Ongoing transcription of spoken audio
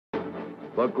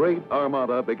The great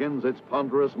armada begins its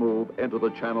ponderous move into the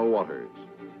Channel waters.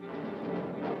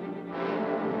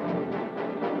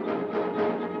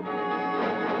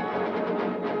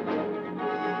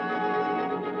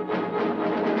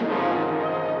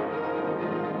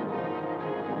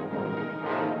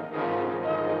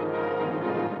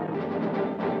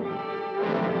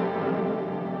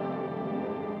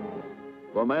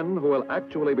 The men who will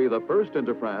actually be the first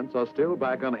into France are still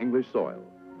back on English soil.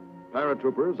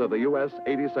 Paratroopers of the U.S.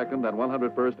 82nd and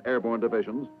 101st Airborne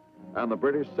Divisions and the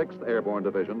British 6th Airborne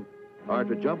Division are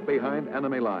to jump behind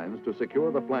enemy lines to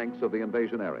secure the flanks of the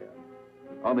invasion area.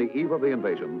 On the eve of the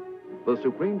invasion, the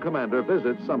Supreme Commander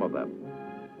visits some of them.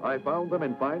 I found them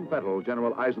in fine fettle,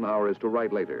 General Eisenhower is to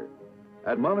write later,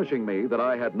 admonishing me that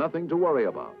I had nothing to worry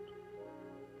about.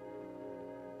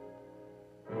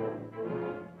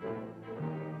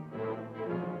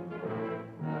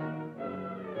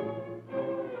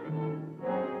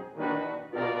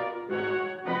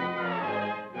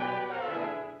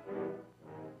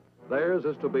 Theirs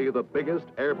is to be the biggest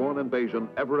airborne invasion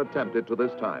ever attempted to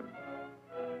this time.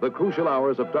 The crucial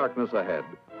hours of darkness ahead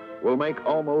will make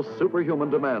almost superhuman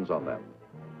demands on them.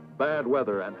 Bad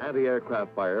weather and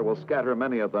anti-aircraft fire will scatter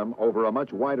many of them over a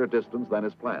much wider distance than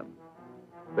is planned.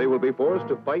 They will be forced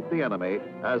to fight the enemy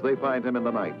as they find him in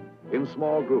the night, in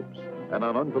small groups and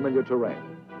on unfamiliar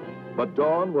terrain. But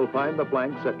dawn will find the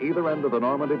flanks at either end of the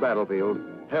Normandy battlefield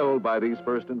held by these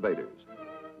first invaders.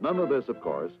 None of this, of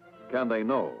course, can they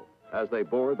know as they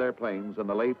board their planes in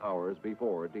the late hours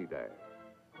before D-Day.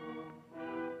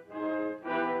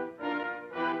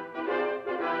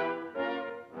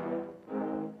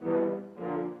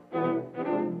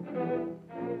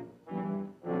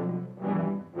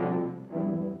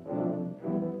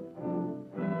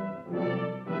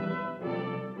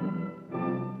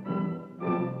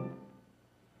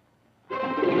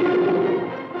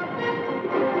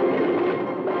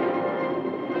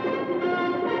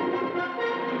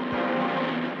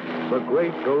 The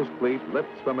great Ghost Fleet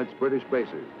lifts from its British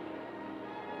bases.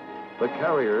 The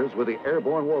carriers with the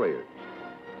airborne warriors.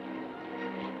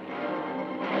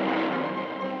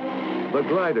 The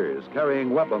gliders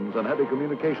carrying weapons and heavy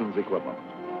communications equipment.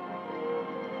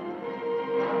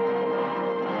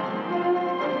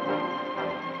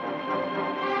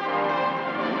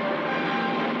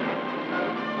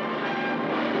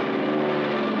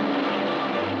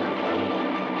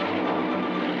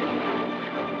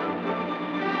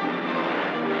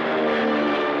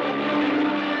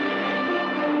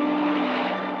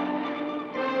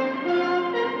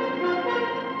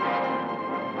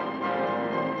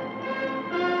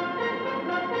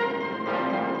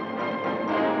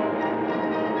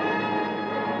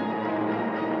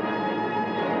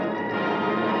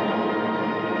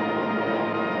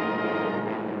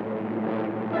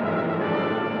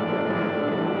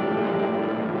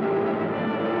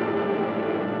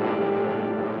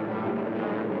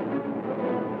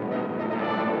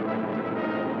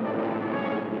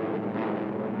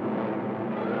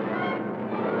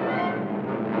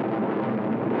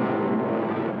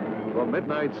 The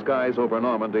midnight skies over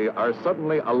Normandy are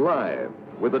suddenly alive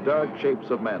with the dark shapes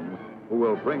of men who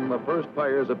will bring the first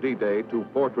fires of D-Day to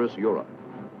Fortress Europe.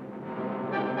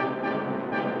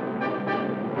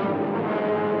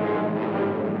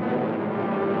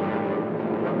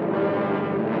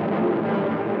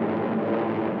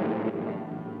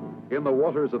 In the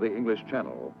waters of the English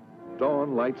Channel,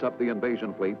 dawn lights up the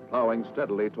invasion fleet plowing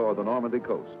steadily toward the Normandy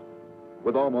coast.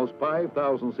 With almost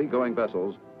 5,000 seagoing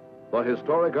vessels, the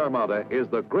historic armada is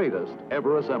the greatest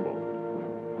ever assembled.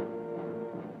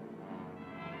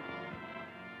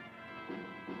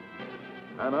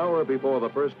 An hour before the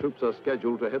first troops are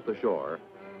scheduled to hit the shore,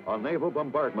 a naval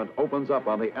bombardment opens up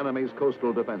on the enemy's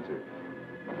coastal defenses.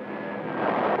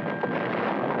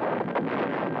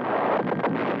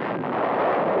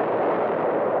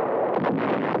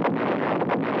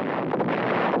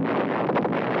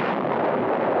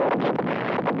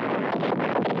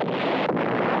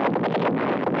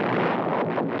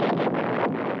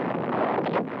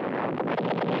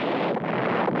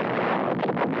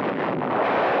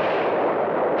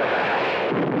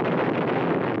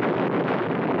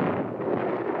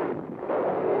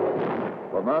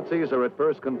 The Nazis are at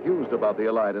first confused about the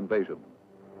Allied invasion.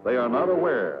 They are not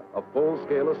aware a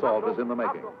full-scale assault is in the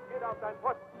making.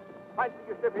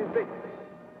 Feindliche Schiffe in Sicht.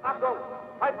 Achtung,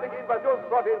 feindliche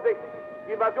Invasionsflotte in Sicht.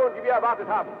 Die Invasion, die wir erwartet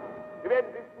haben. Wir werden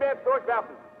sie ins Meer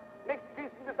zurückwerfen. Nicht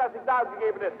schießen, bis das Signal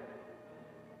gegeben ist.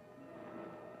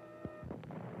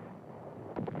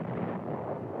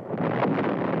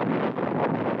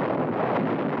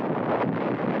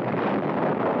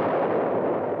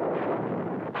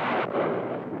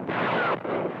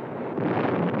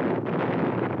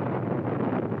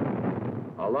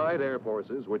 Allied air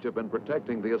forces, which have been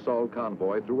protecting the assault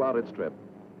convoy throughout its trip,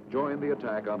 join the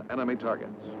attack on enemy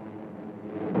targets.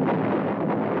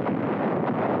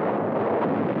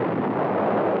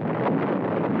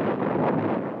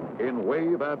 In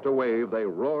wave after wave, they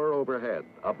roar overhead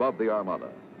above the Armada.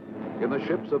 In the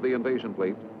ships of the invasion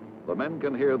fleet, the men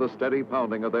can hear the steady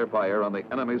pounding of their fire on the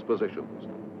enemy's positions,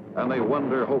 and they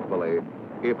wonder hopefully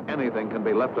if anything can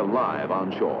be left alive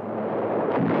on shore.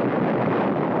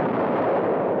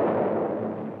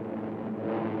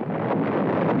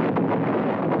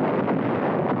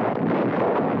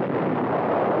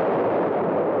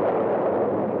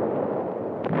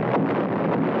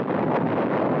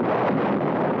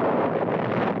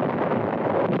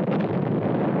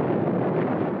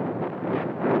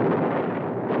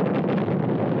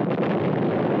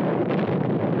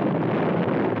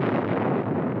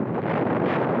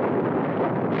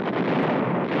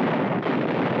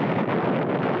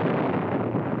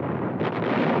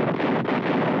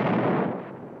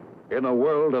 In a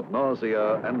world of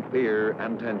nausea and fear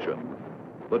and tension,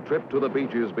 the trip to the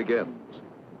beaches begins.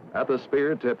 At the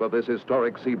spear tip of this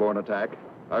historic seaborne attack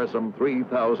are some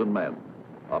 3,000 men,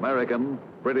 American,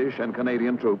 British, and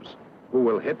Canadian troops, who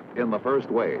will hit in the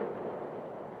first wave.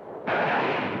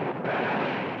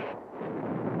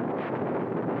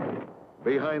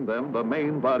 Behind them, the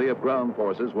main body of ground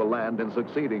forces will land in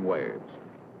succeeding waves.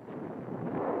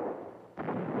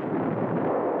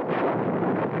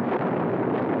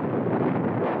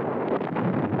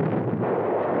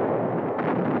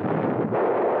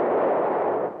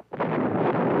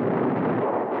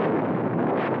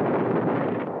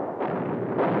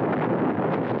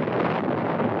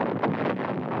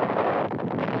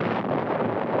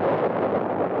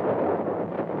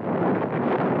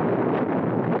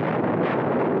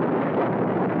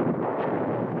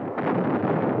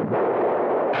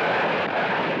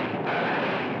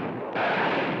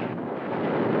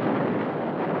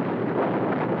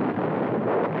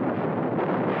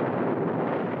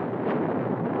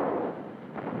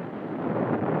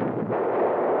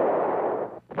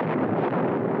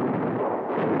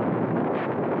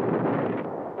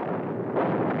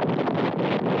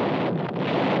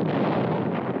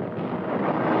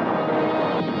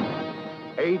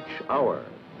 Hour.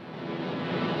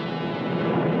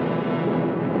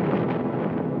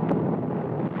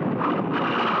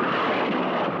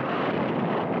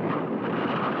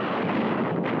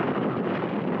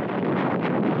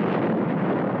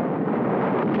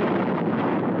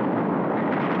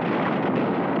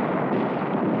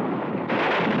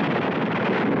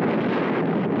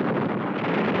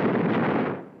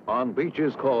 On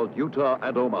beaches called Utah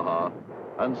and Omaha,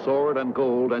 and Sword and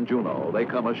Gold and Juneau, they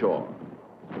come ashore.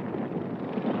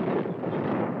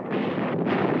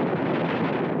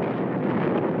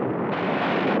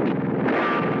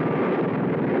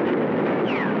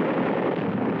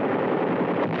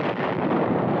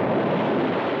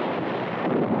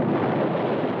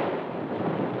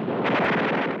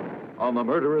 On the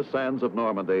murderous sands of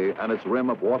Normandy and its rim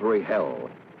of watery hell,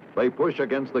 they push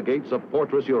against the gates of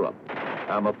Fortress Europe,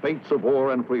 and the fates of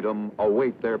war and freedom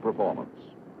await their performance.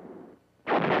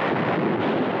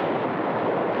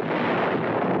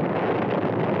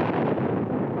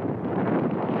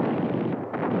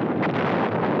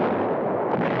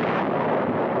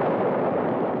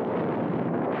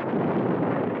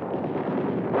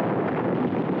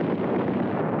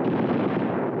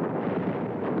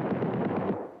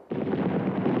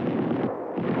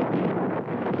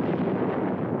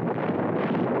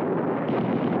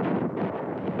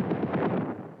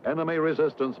 Enemy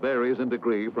resistance varies in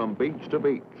degree from beach to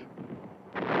beach.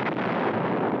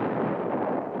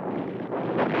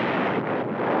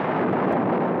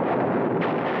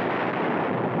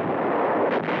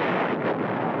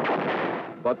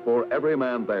 But for every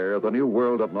man there, the new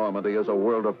world of Normandy is a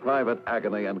world of private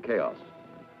agony and chaos.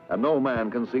 And no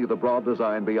man can see the broad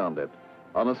design beyond it,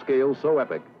 on a scale so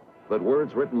epic that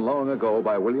words written long ago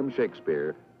by William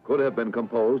Shakespeare could have been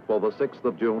composed for the 6th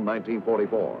of June,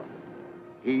 1944.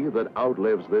 He that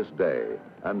outlives this day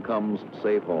and comes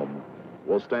safe home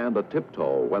will stand a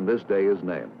tiptoe when this day is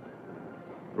named.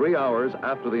 3 hours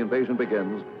after the invasion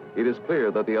begins, it is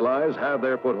clear that the Allies have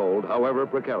their foothold, however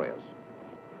precarious.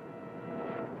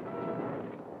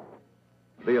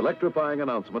 The electrifying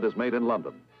announcement is made in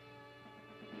London.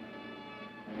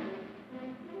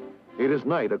 It is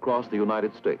night across the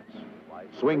United States.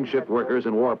 Swing shift workers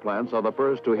in war plants are the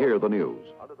first to hear the news.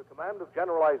 Under the command of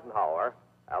General Eisenhower,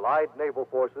 Allied naval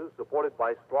forces, supported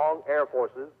by strong air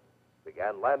forces,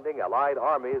 began landing Allied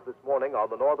armies this morning on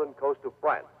the northern coast of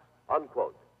France,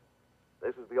 unquote.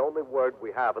 This is the only word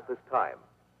we have at this time.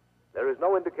 There is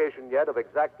no indication yet of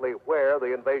exactly where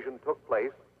the invasion took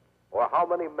place or how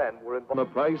many men were involved.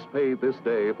 The price paid this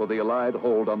day for the Allied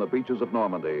hold on the beaches of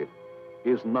Normandy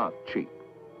is not cheap.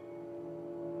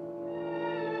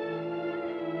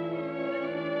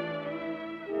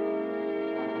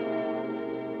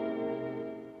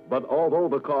 But although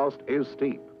the cost is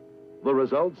steep, the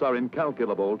results are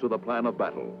incalculable to the plan of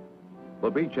battle.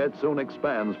 The beachhead soon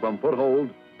expands from foothold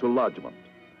to lodgment.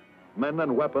 Men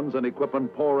and weapons and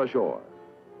equipment pour ashore.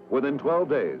 Within 12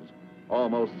 days,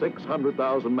 almost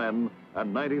 600,000 men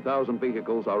and 90,000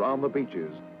 vehicles are on the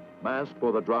beaches, massed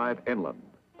for the drive inland.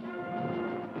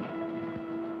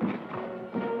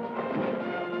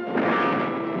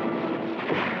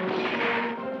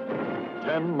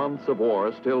 Ten months of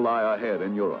war still lie ahead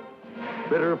in Europe.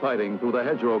 Bitter fighting through the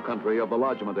hedgerow country of the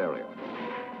lodgment area.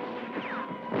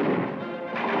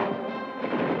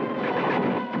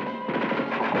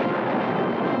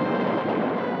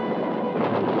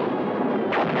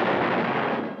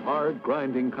 Hard,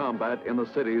 grinding combat in the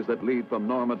cities that lead from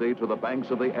Normandy to the banks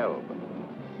of the Elbe.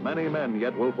 Many men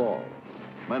yet will fall.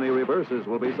 Many reverses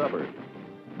will be suffered.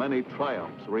 Many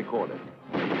triumphs recorded.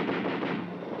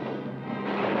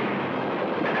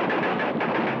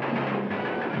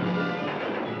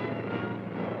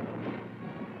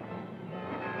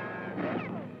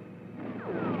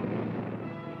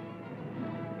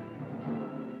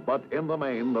 But in the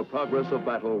main, the progress of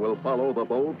battle will follow the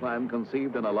bold plan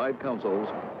conceived in Allied councils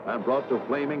and brought to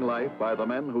flaming life by the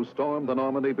men who stormed the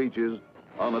Normandy beaches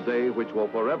on a day which will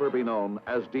forever be known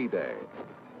as D-Day,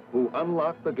 who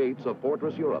unlocked the gates of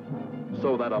Fortress Europe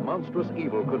so that a monstrous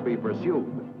evil could be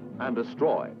pursued and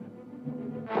destroyed.